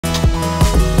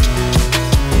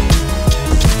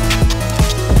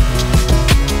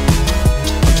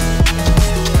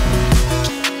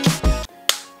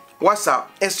What's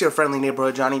up? It's your friendly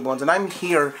neighborhood Johnny Bones, and I'm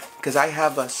here because I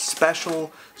have a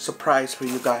special surprise for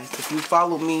you guys. If you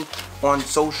follow me on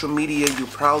social media, you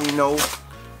probably know,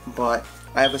 but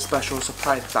I have a special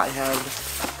surprise. I have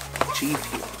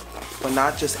Gfuel, but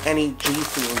not just any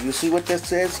Gfuel. You see what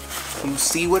this is? You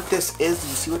see what this is?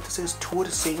 You see what this is? Two of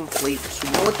the same flavors. You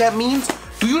know what that means?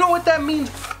 Do you know what that means?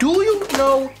 Do you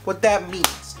know what that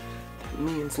means? It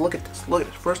means, look at this. Look at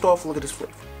this. First off, look at this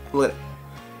flavor. Look at it.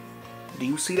 Do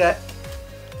you see that?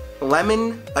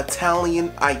 Lemon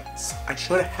Italian ice. I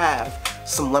should have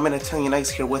some lemon Italian ice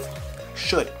here with me.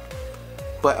 Should.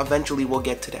 But eventually we'll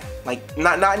get to that. Like,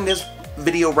 not in this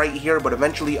video right here, but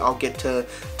eventually I'll get to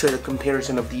the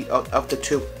comparison of the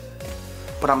two.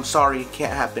 But I'm sorry, it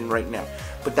can't happen right now.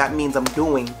 But that means I'm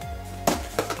doing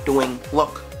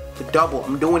look, the double.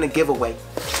 I'm doing a giveaway.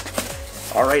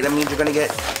 Alright, that means you're gonna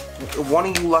get, one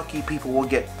of you lucky people will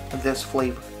get this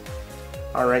flavor.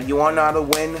 Alright, you want to know how to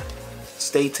win?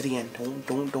 Stay to the end.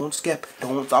 Don't skip.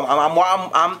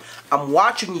 I'm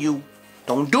watching you.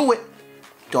 Don't do it.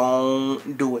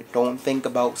 Don't do it. Don't think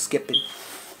about skipping.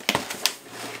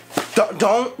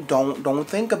 Don't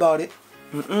think about it.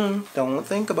 Don't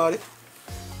think about it.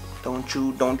 Don't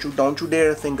you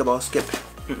dare think about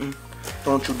skipping.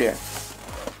 Don't you dare.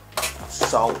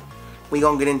 So, we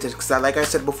gonna get into this because like I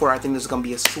said before, I think this is gonna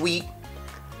be a sweet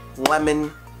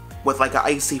lemon with like an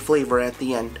icy flavor at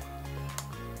the end.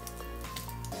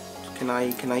 Can I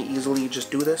easily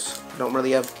just do this? I don't really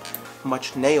have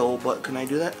much nail, but can I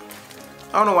do that?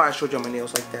 I don't know why I showed you my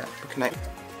nails like that, but can I?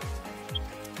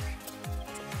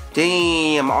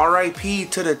 Damn, R.I.P.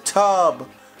 to the tub.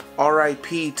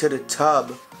 R.I.P. to the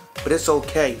tub. But it's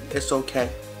okay. It's okay.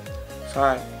 It's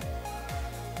alright.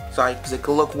 It's alright, because it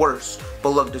could look worse. But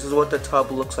look, this is what the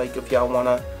tub looks like if y'all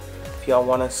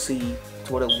wanna see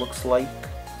what it looks like.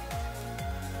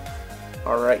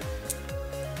 Alright.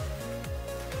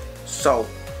 So,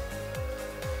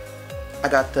 I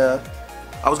got the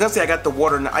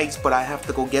water and the ice, but I have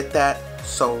to go get that.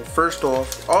 So, first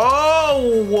off,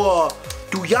 oh!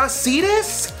 Do y'all see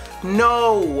this?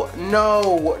 No.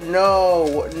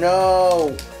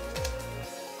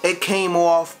 It came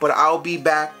off, but I'll be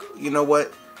back. You know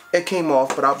what? It came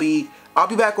off, but I'll be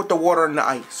back with the water and the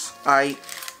ice. Alright?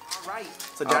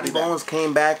 So Johnny Bones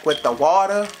came back with the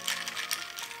water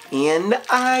and the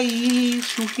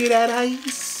ice. You hear that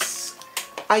ice?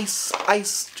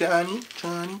 Ice, Johnny.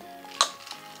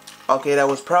 Okay, that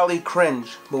was probably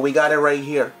cringe, but we got it right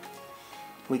here.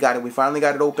 We got it. We finally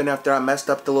got it open after I messed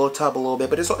up the little tub a little bit,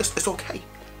 but it's okay.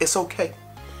 It's okay.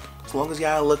 As long as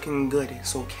y'all looking good,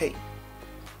 it's okay.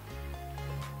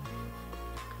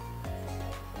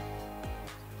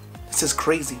 This is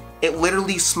crazy. It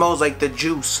literally smells like the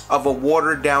juice of a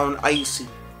watered down icy.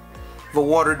 Of a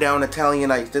watered down Italian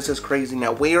ice. This is crazy.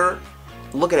 Now where?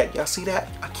 Look at that. Y'all see that?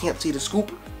 I can't see the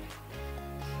scoop.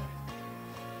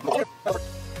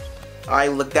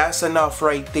 Alright, look, that's enough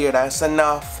right there. That's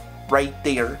enough right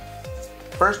there.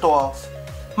 First off,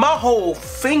 my whole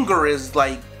finger is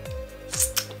like,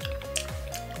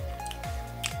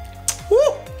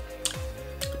 woo!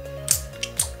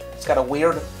 It's got a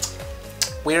weird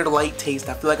light taste.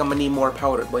 I feel like I'm gonna need more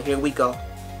powder, but here we go.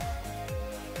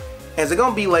 Is it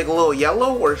gonna be like a little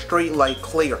yellow or straight like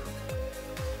clear?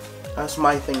 That's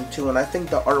my thing too. And I think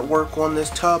the artwork on this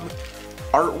tub,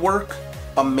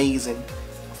 amazing.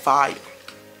 Fire.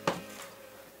 I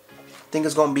think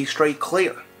it's gonna be straight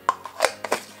clear.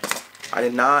 I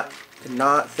did not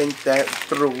think that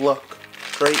through. Look,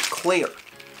 straight clear.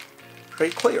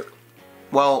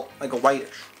 Well, like a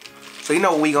whitish. So you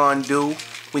know what we gonna do?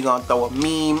 We gonna throw a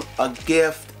meme, a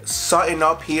gift, something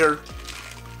up here,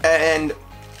 and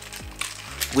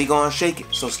we gonna shake it.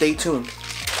 So stay tuned.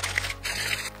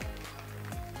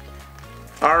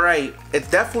 Alright, it's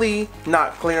definitely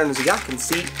not clear, and as y'all can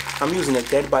see, I'm using a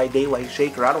Dead by Daylight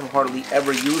shaker. I don't hardly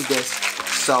ever use this,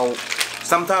 so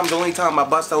sometimes the only time I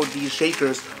bust out these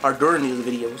shakers are during these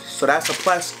videos. So that's a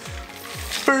plus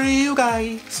for you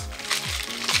guys.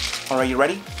 Alright, you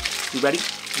ready? You ready?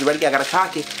 I gotta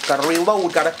cock it, gotta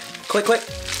reload, gotta click.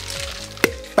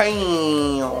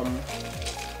 Bam!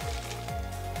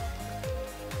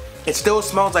 It still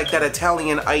smells like that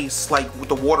Italian ice, like with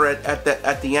the water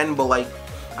at the end, but like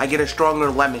I get a stronger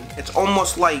lemon. It's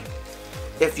almost like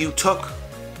if you took,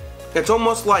 it's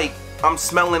almost like I'm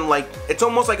smelling like, it's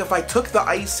almost like if I took the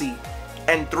icy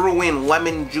and threw in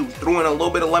lemon juice, threw in a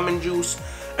little bit of lemon juice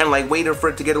and like waited for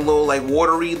it to get a little like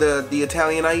watery, the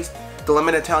Italian ice, the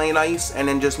lemon Italian ice, and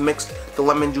then just mixed the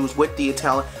lemon juice with the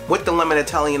lemon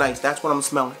Italian ice. That's what I'm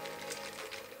smelling.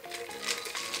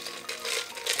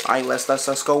 Alright,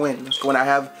 let's go in. I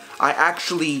I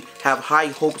actually have high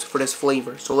hopes for this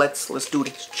flavor. So let's do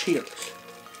this. Cheers.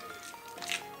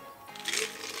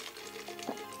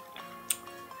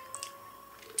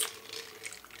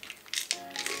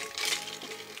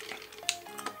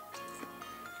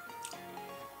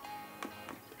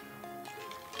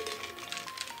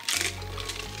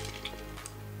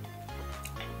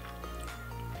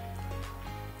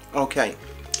 Okay.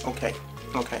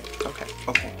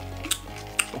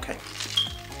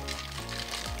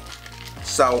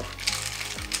 So,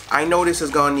 I know this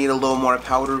is gonna need a little more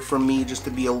powder for me just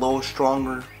to be a little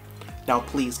stronger. Now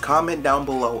please comment down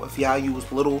below if y'all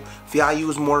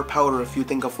use more powder, if you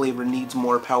think a flavor needs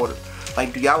more powder.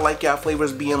 Like, do y'all like y'all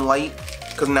flavors being light?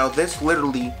 Cause now this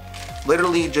literally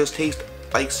just tastes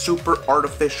like super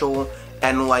artificial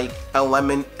and like a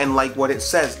lemon, and like what it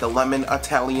says, the lemon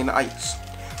Italian ice.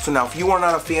 So now if you are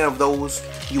not a fan of those,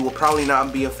 you will probably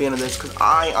not be a fan of this, because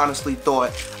I honestly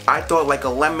thought like a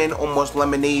lemon, almost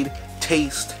lemonade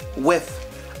taste with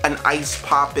an ice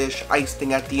pop-ish ice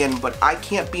thing at the end. But I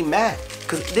can't be mad,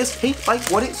 because this tastes like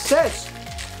what it says.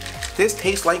 This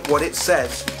tastes like what it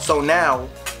says. So now,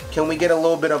 can we get a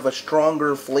little bit of a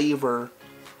stronger flavor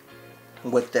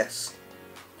with this?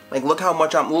 Like, look how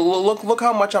much look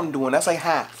how much I'm doing. That's like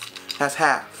half. That's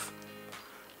half.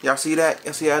 Y'all see that?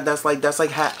 You see that? That's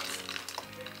like half.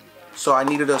 So I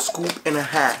needed a scoop and a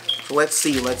half. So let's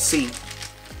see.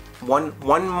 One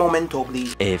momento,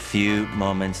 please. A few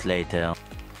moments later.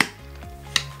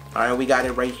 Alright, we got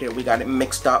it right here. We got it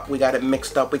mixed up. We got the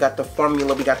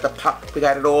formula. We got the pop. We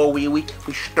got it all. We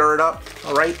stir it up.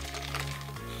 Alright.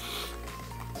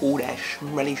 Ooh, that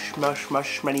smelly smell.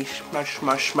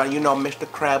 You know, Mr.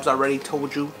 Krabs already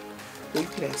told you. Ooh, you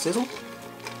hear that sizzle?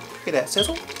 Hear that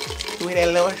sizzle? You hear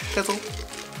that little sizzle?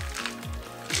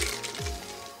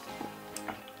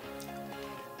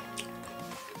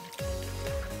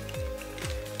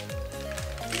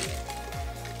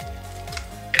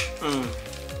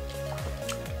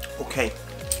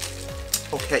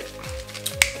 Okay.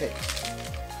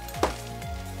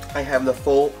 I have the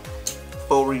full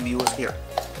review is here.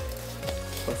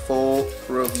 The full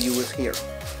review is here.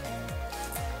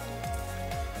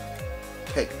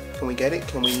 Okay, can we get it?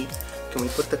 Can we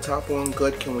put the top on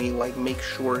good? Can we like make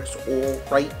sure it's all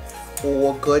right?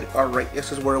 All good? Alright,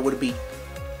 this is where it would be.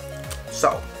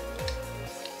 So,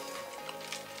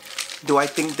 do I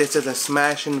think this is a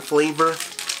smashing flavor?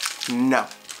 No.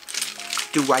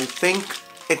 Do I think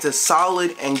it's a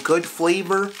solid and good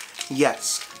flavor?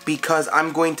 Yes. Because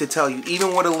I'm going to tell you,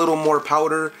 even with a little more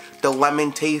powder, the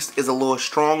lemon taste is a little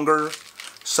stronger.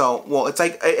 So, well, it's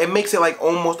like, it makes it like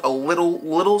almost a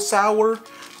little sour,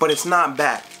 but it's not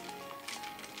bad.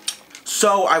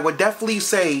 So, I would definitely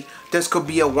say this could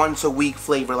be a once a week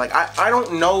flavor. Like, I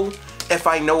don't know if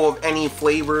I know of any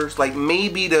flavors, like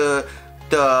maybe the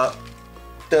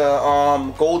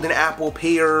golden apple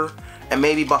pear and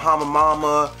maybe Bahama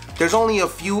Mama. There's only a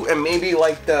few, and maybe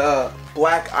like the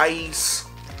black ice.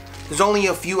 There's only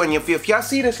a few, and if y'all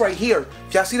see this right here,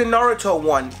 if y'all see the Naruto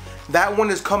one, that one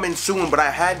is coming soon, but I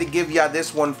had to give y'all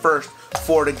this one first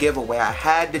for the giveaway. I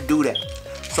had to do that.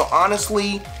 So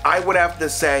honestly, I would have to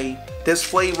say this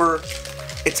flavor,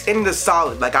 it's in the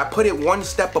solid. Like, I put it one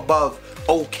step above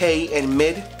okay and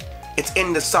mid. It's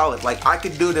in the solid. Like, I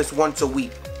could do this once a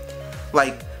week.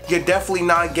 Like, you're definitely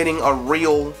not getting a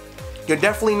real, you're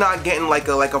definitely not getting like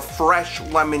a fresh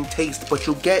lemon taste, but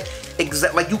you get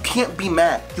like, you can't be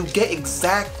mad. You get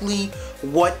exactly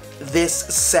what this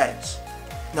says.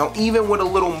 Now, even with a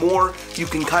little more, you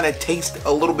can kind of taste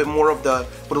a little bit more of with a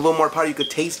little more powder, you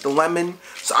could taste the lemon.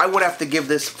 So I would have to give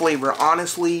this flavor,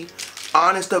 honestly,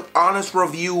 honest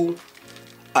review,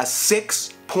 a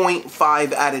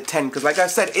 6.5 out of 10. Because like I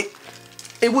said,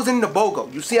 it was in the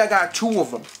BOGO. You see, I got 2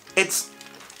 of them. It's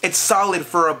solid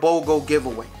for a BOGO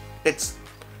giveaway. It's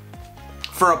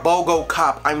for a BOGO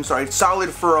cop. I'm sorry. It's solid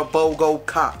for a BOGO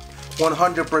cop.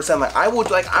 100%. Like,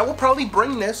 I would probably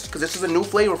bring this, because this is a new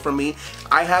flavor for me.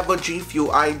 I have a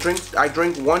Gfuel. I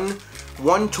drink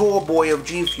one tall boy of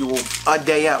Gfuel a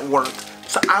day at work.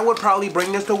 So I would probably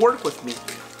bring this to work with me.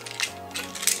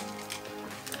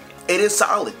 It is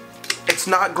solid. It's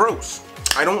not gross.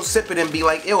 I don't sip it and be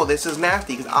like, ew, this is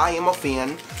nasty, because I am a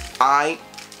fan.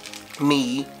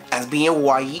 Me, as being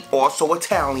white, also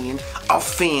Italian, a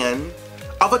fan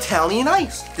of Italian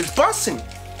ice. It's bussin'.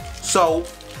 So,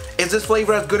 is this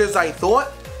flavor as good as I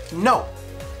thought? No.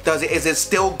 Is it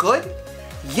still good?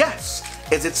 Yes.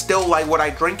 Is it still like, would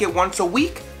I drink it once a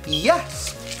week?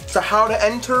 Yes. So how to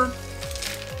enter?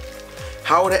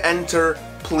 How to enter,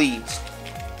 please.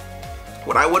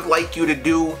 What I would like you to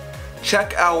do,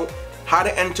 check out how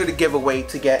to enter the giveaway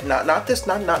to get not this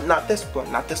one, not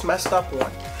this messed up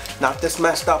one. Not this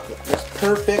messed up one. This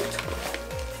perfect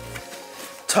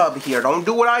tub here. Don't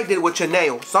do what I did with your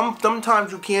nail.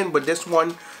 Sometimes you can, but this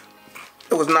one,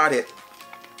 it was not it.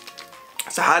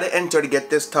 So how to enter to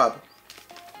get this tub?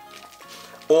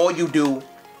 All you do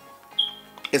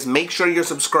is make sure you're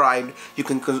subscribed. You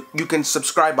can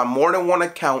subscribe on more than one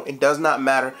account. It does not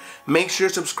matter. Make sure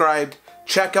you're subscribed.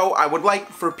 Check out, I would like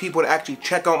for people to actually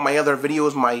check out my other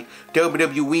videos. My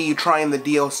WWE trying the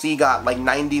DLC got like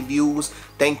 90 views.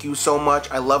 Thank you so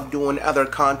much. I love doing other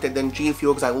content than Gfuel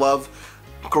because I love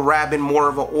grabbing more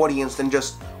of an audience than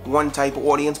just one type of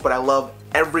audience. But I love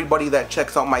everybody that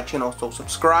checks out my channel. So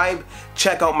subscribe,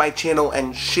 check out my channel,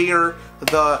 and share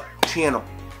the channel.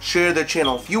 Share the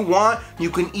channel. If you want,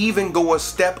 you can even go a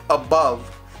step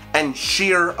above and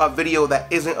share a video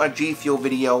that isn't a Gfuel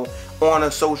video on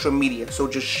a social media. So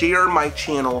just share my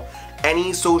channel,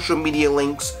 any social media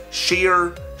links,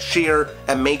 share,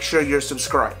 and make sure you're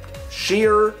subscribed.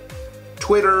 Share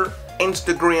Twitter,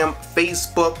 Instagram,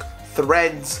 Facebook,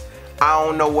 Threads, I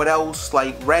don't know what else,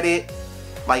 like Reddit,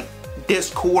 like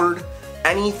Discord,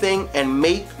 anything, and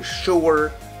make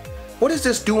sure. What is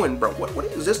this doing, bro? What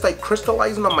is this, like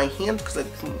crystallizing on my hands? Because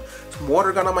some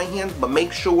water got on my hands. But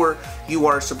make sure you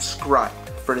are subscribed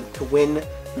to win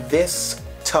this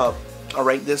tub. All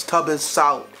right, this tub is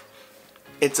solid.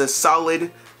 It's a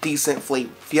solid, decent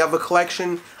flavor. If you have a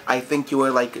collection, I think you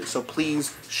would like it. So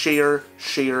please share.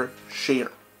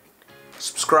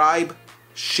 Subscribe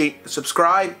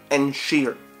and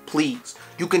share, please.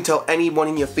 You can tell anyone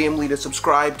in your family to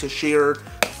subscribe, to share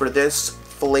for this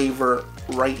flavor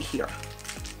right here.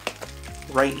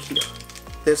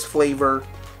 This flavor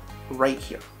right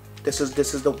here. This is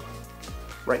the one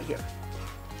right here.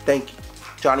 Thank you.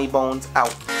 Johnny Bones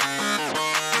out.